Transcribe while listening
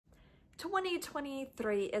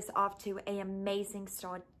2023 is off to an amazing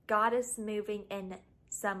start. God is moving in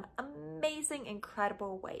some amazing,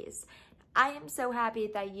 incredible ways. I am so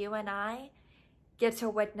happy that you and I get to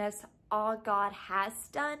witness all God has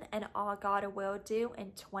done and all God will do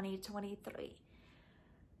in 2023.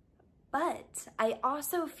 But I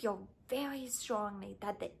also feel very strongly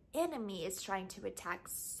that the enemy is trying to attack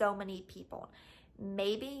so many people.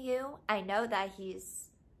 Maybe you, I know that he's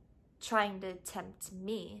trying to tempt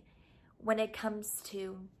me when it comes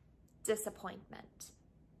to disappointment.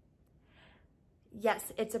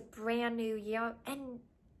 Yes, it's a brand new year, and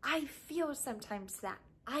I feel sometimes that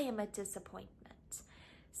I am a disappointment.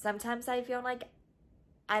 Sometimes I feel like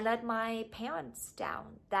I let my parents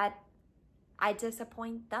down, that I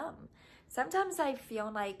disappoint them. Sometimes I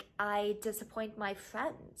feel like I disappoint my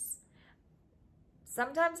friends.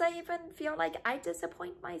 Sometimes I even feel like I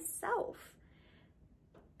disappoint myself.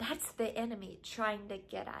 That's the enemy trying to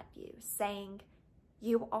get at you, saying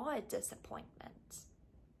you are a disappointment.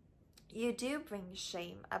 You do bring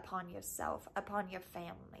shame upon yourself, upon your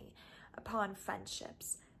family, upon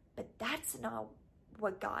friendships, but that's not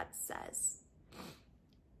what God says.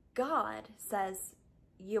 God says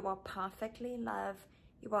you are perfectly loved,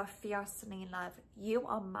 you are fiercely loved, you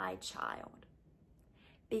are my child.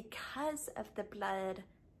 Because of the blood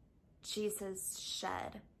Jesus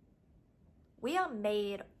shed, we are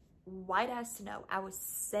made white as snow. Our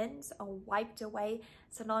sins are wiped away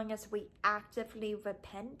so long as we actively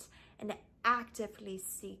repent and actively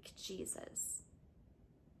seek Jesus.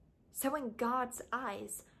 So in God's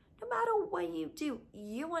eyes, no matter what you do,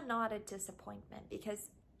 you are not a disappointment because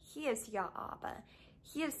He is your Abba.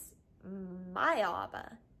 He is my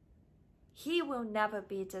Abba. He will never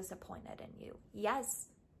be disappointed in you. Yes,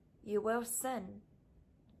 you will sin.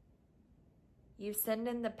 You sinned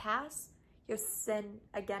in the past, you'll sin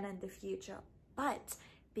again in the future. But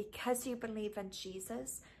because you believe in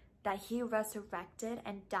Jesus, that He resurrected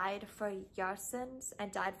and died for your sins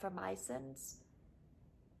and died for my sins,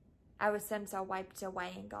 our sins are wiped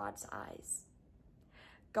away in God's eyes.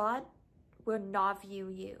 God will not view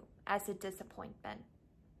you as a disappointment.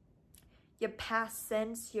 Your past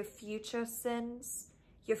sins, your future sins,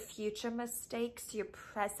 your future mistakes, your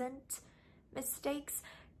present mistakes,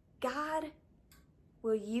 God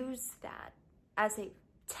will use that as a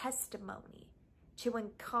testimony to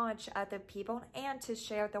encourage other people and to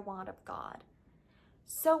share the word of God.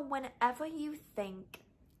 So whenever you think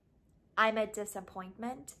I'm a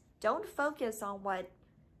disappointment, don't focus on what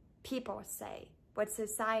people say, what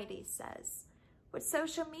society says, what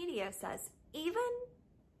social media says, even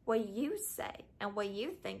what you say and what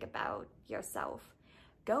you think about yourself.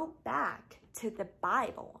 Go back to the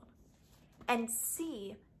Bible and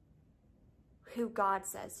see who God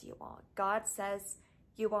says you are. God says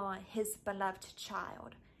you are His beloved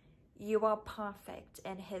child. You are perfect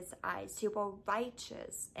in His eyes. You are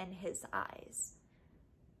righteous in His eyes.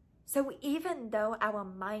 So even though our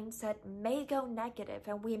mindset may go negative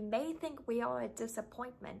and we may think we are a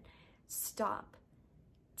disappointment, stop,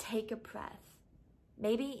 take a breath,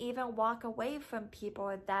 maybe even walk away from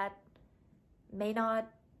people that may not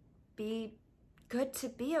be good to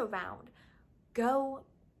be around. Go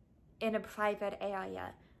in a private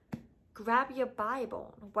area. Grab your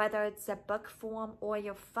Bible, whether it's a book form or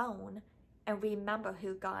your phone, and remember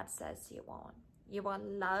who God says you are. You are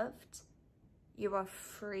loved, you are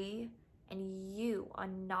free, and you are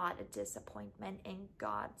not a disappointment in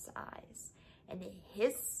God's eyes. And in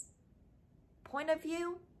His point of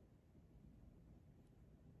view,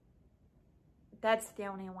 that's the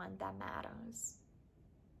only one that matters.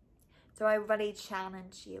 So I really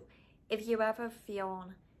challenge you, if you ever feel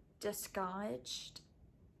discouraged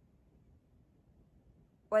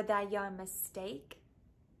or that you're a mistake,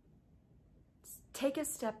 take a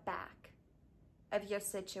step back of your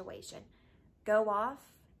situation. Go off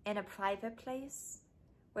in a private place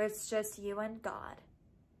where it's just you and God,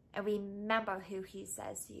 and remember who He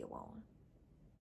says you are.